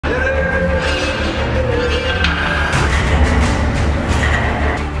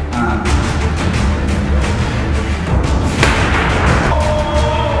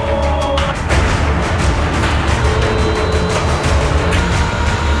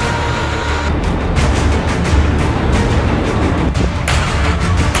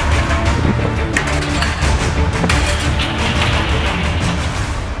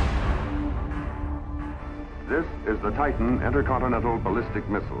Titan intercontinental ballistic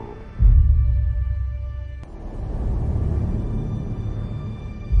missile.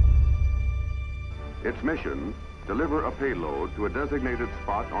 Its mission, deliver a payload to a designated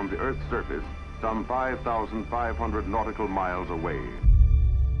spot on the Earth's surface some 5,500 nautical miles away.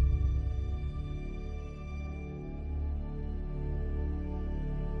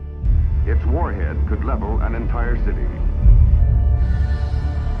 Its warhead could level an entire city.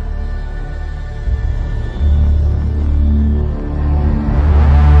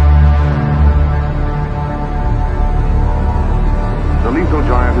 The lethal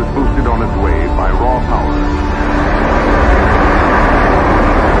giant is boosted on its way by raw power.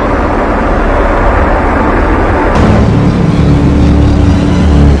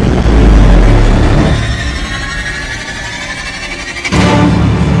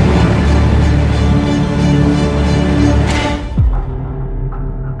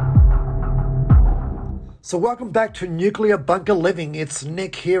 So welcome back to Nuclear Bunker Living. It's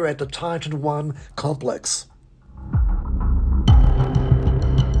Nick here at the Titan 1 complex.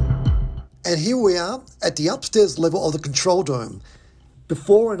 And here we are at the upstairs level of the control dome.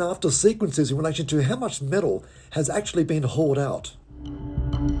 Before and after sequences in relation to how much metal has actually been hauled out.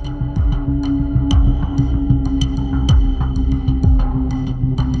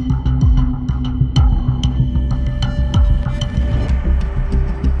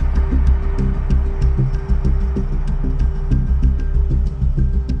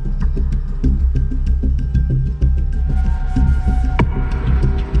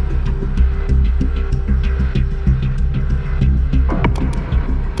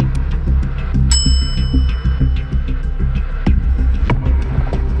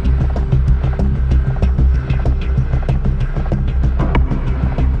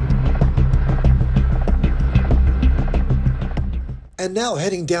 And now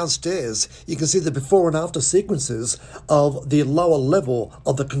heading downstairs, you can see the before and after sequences of the lower level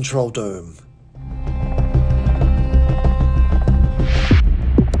of the control dome.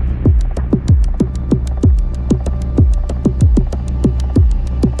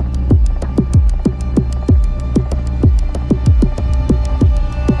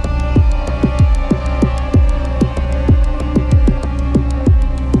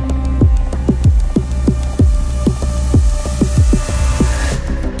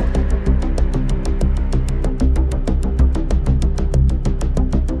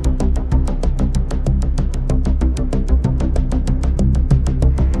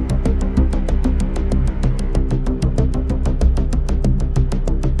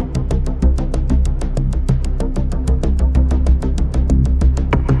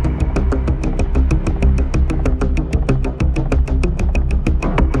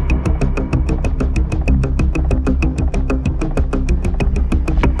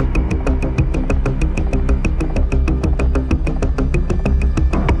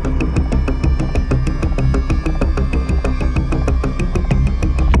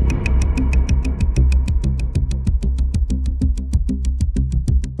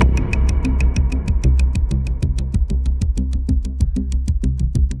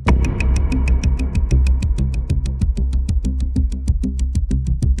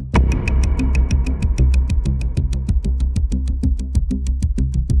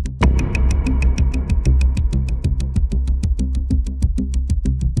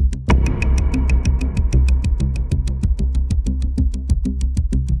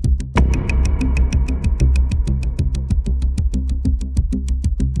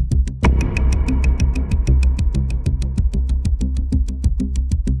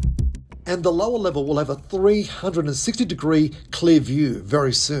 And the lower level will have a 360-degree clear view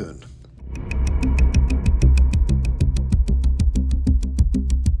very soon.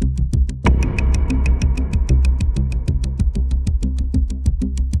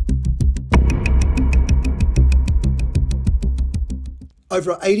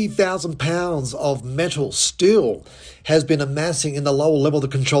 Over 80,000 pounds of metal steel has been amassing in the lower level of the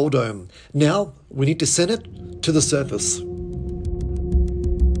control dome. Now we need to send it to the surface.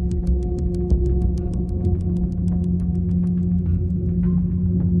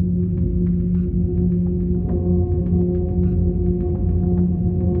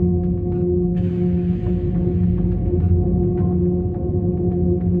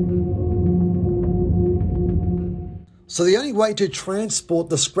 So the only way to transport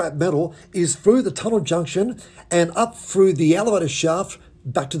the scrap metal is through the tunnel junction and up through the elevator shaft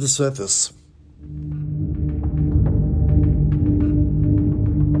back to the surface.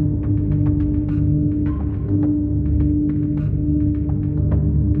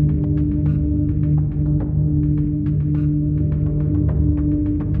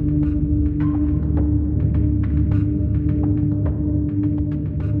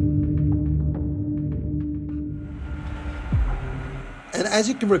 And as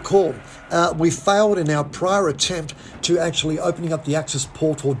you can recall, we failed in our prior attempt to actually opening up the access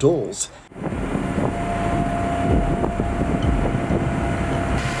port or doors.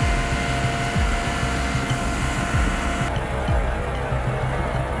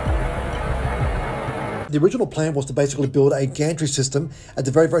 The original plan was to basically build a gantry system at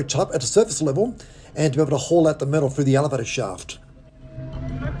the very, very top, at the surface level, and to be able to haul out the metal through the elevator shaft.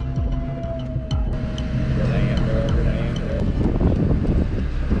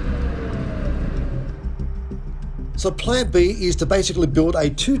 So plan B is to basically build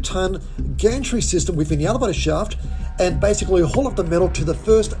a 2-ton gantry system within the elevator shaft and basically haul up the metal to the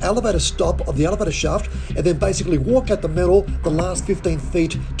first elevator stop of the elevator shaft and then basically walk out the metal the last 15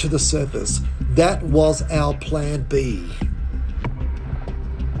 feet to the surface. That was our plan B.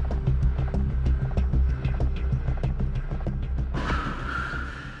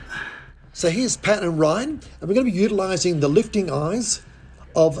 So here's Pat and Ryan, and we're going to be utilizing the lifting eyes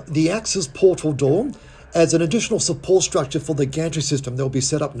of the access portal door as an additional support structure for the gantry system that will be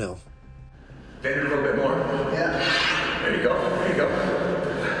set up now. Bend it a little bit more. Yeah. There you go. There you go.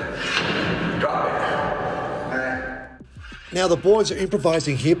 Drop it. All right. Now the boys are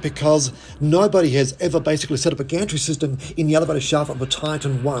improvising here because nobody has ever basically set up a gantry system in the elevator shaft of a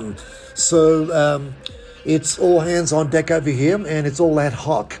Titan 1. So it's all hands on deck over here, and it's all ad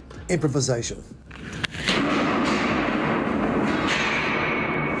hoc improvisation.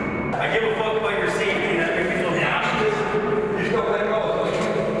 I give a fuck about your safety, that makes me feel happy. You just don't let go.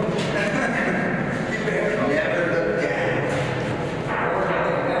 Keep it. Never look down.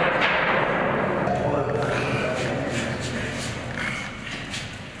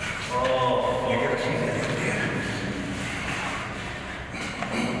 Oh, you never seen that again.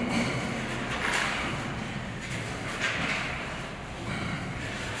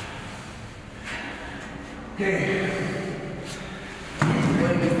 Okay.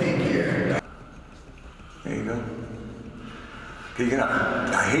 What do you think here? There you go. Okay, you're gonna,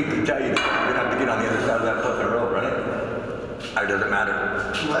 I hate to tell you, you're gonna have to get on the other side of that fucking rope, right? Or does it matter?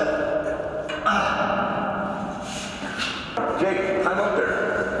 What? Jake, climb up there.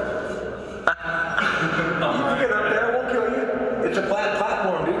 You can get up there, it won't kill you. It's a flat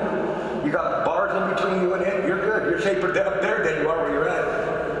platform, dude. You got bars in between you and it, you're good. You're safer up there than you are where you're at.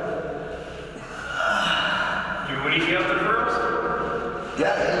 Would he be up there first?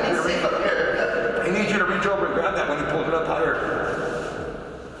 Yeah, he needs to reach up here. He needs you to reach over and grab that when he pulls it up higher.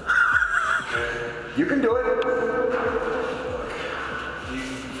 You can do it.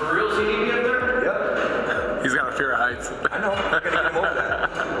 For real, so you need me up there? Yep. He's got a fear of heights. I know. I'm going to get him over that.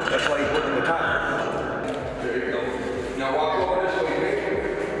 That's why he's working the top. There you go. Now walk over this way, baby.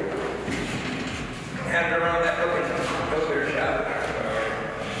 Hand around that fucking elevator shaft.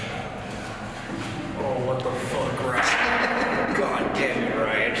 Oh, what the fuck, Ryan? God damn it,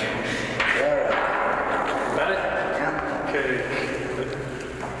 Ryan. Got it? Yeah. Okay.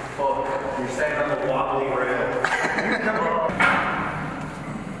 Fuck, you're standing on the wobbly rail. Come on.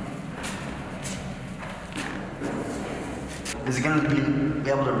 Is it going to be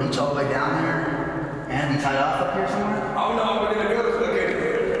able to reach all the way down there and be tied off up here somewhere? Oh no, what we're going to do is look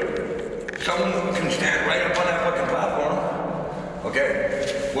at someone can stand right up on that fucking platform. Okay?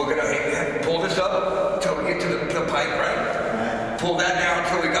 We're going to pull this up until we get to the pipe, right? Pull that down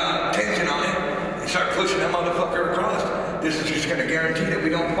until we got tension on it and start pushing that motherfucker across. This is just going to guarantee that we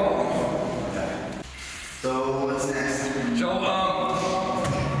don't fall. So what's next? So,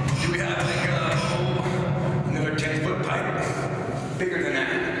 do we have like another 10-foot pipe? Bigger than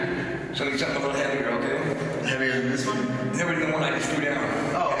that. So we need something a little heavier, okay? Heavier than this one? Heavier than the one I just threw down.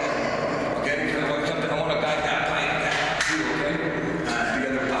 Oh, yeah. Okay, because I want to guide that pipe back too, okay? The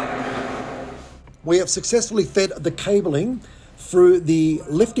other pipe. We have successfully fed the cabling through the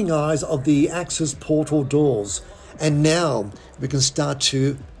lifting eyes of the access portal doors, and now we can start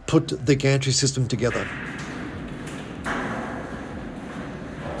to put the gantry system together.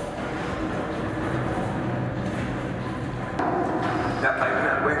 That pipe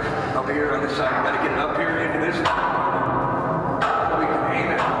that way, up here on this side, we gotta get it up here into this. So we can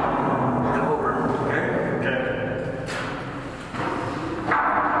aim it and over, okay? Okay.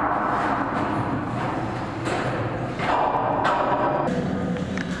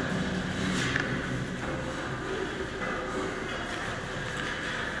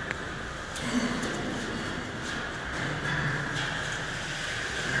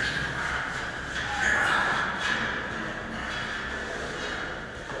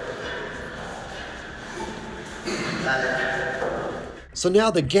 So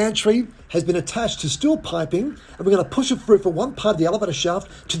now the gantry has been attached to steel piping, and we're going to push it through from one part of the elevator shaft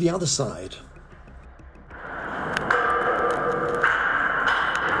to the other side.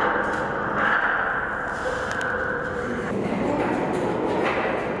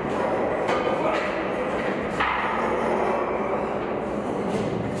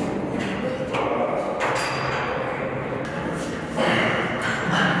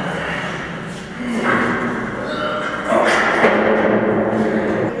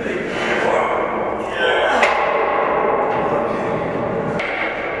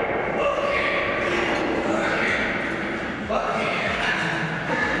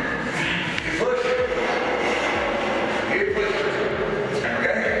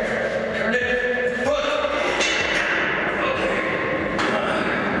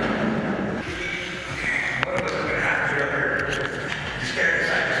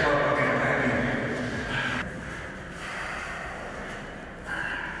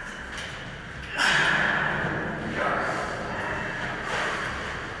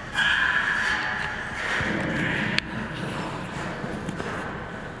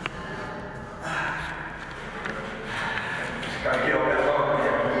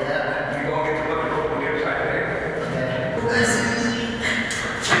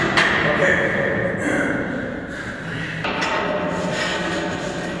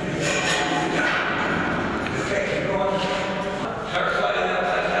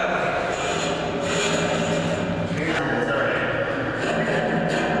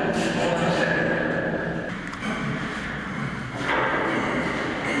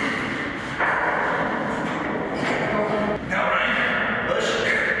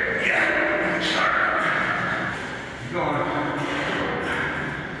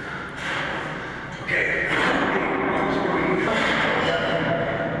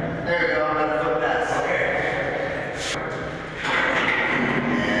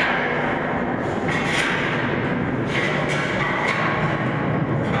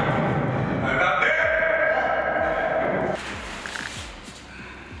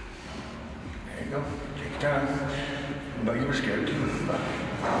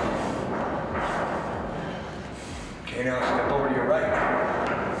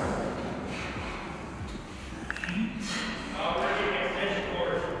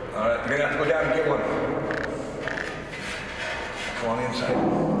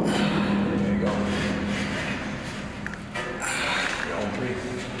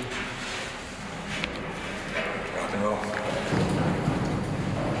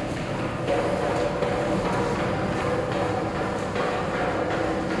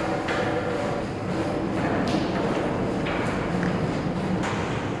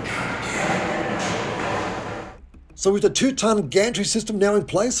 So with the 2-ton gantry system now in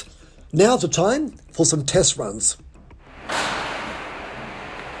place, now's the time for some test runs.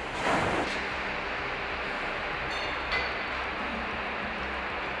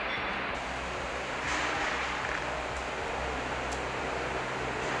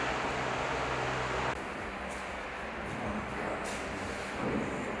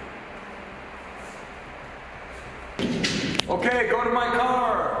 Okay, go to my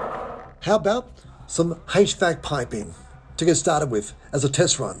car. How about some HVAC piping to get started with as a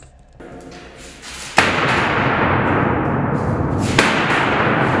test run?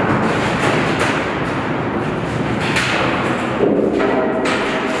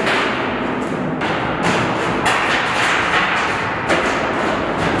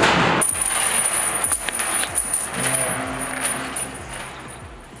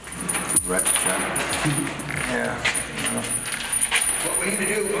 Yeah. What we need to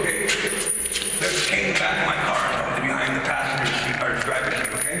do, okay, there's a chain in the back of my car behind the passenger seat, or driver's seat,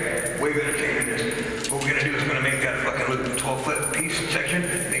 okay? Way better chain than this. What we're gonna do is we're gonna make that fucking loop, 12-foot piece section,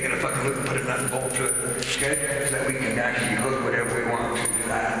 make it a fucking loop and put a nut and bolt to it, okay? So that we can actually hook whatever we want to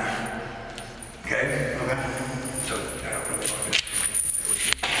that. Okay? Okay. So,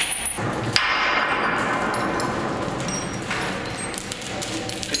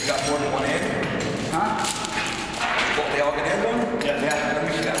 you got more than one end? Huh? What, they all get in one? Yeah. Let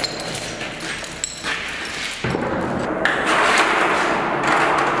me see that.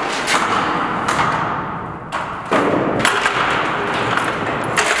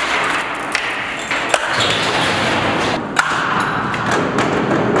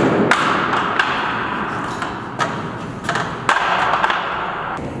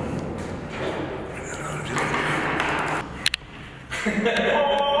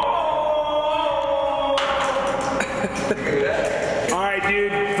 Alright,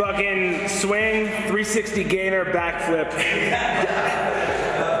 dude, fucking swing, 360 gainer, backflip.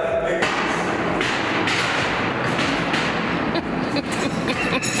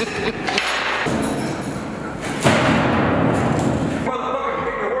 Motherfucker,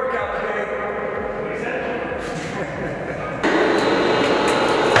 getting a workout today. What is that?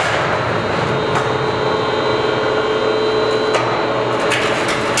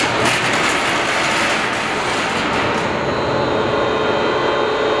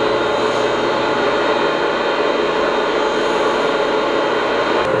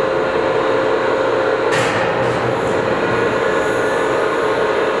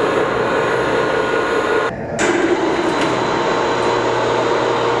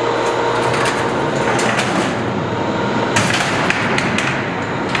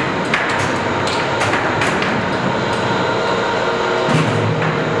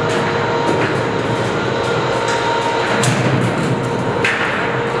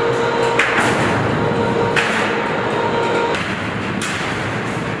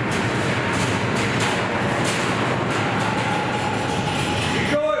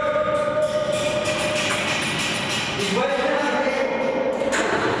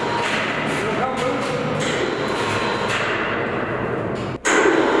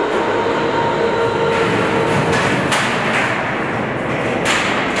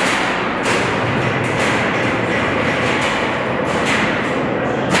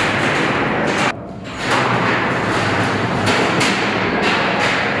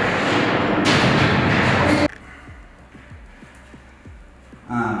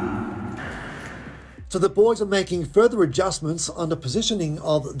 So the boys are making further adjustments on the positioning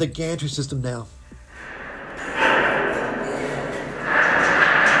of the gantry system now.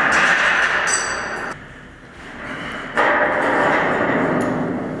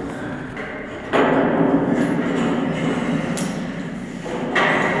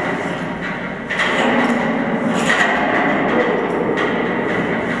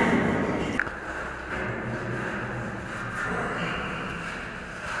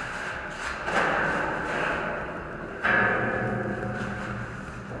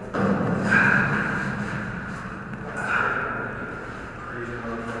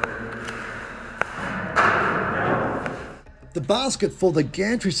 The basket for the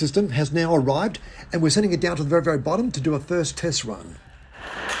gantry system has now arrived, and we're sending it down to the very, very bottom to do a first test run.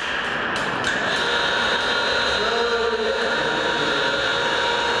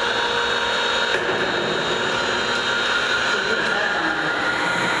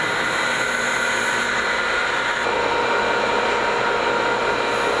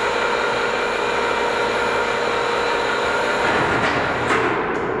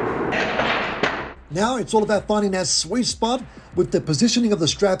 Now it's all about finding that sweet spot with the positioning of the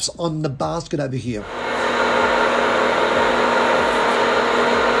straps on the basket over here.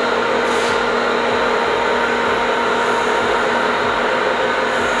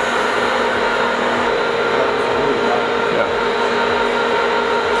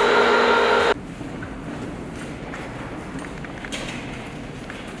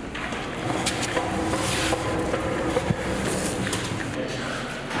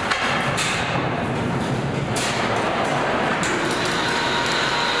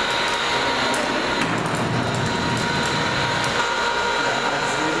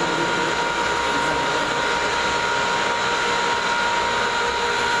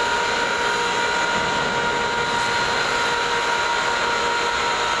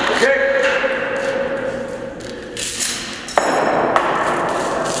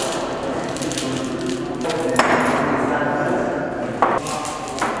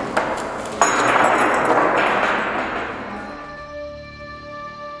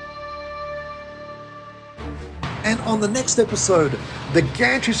 on the next episode. The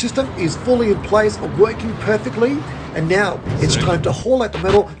gantry system is fully in place, working perfectly, and now it's time to haul out the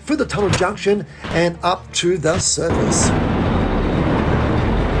metal through the tunnel junction and up to the surface.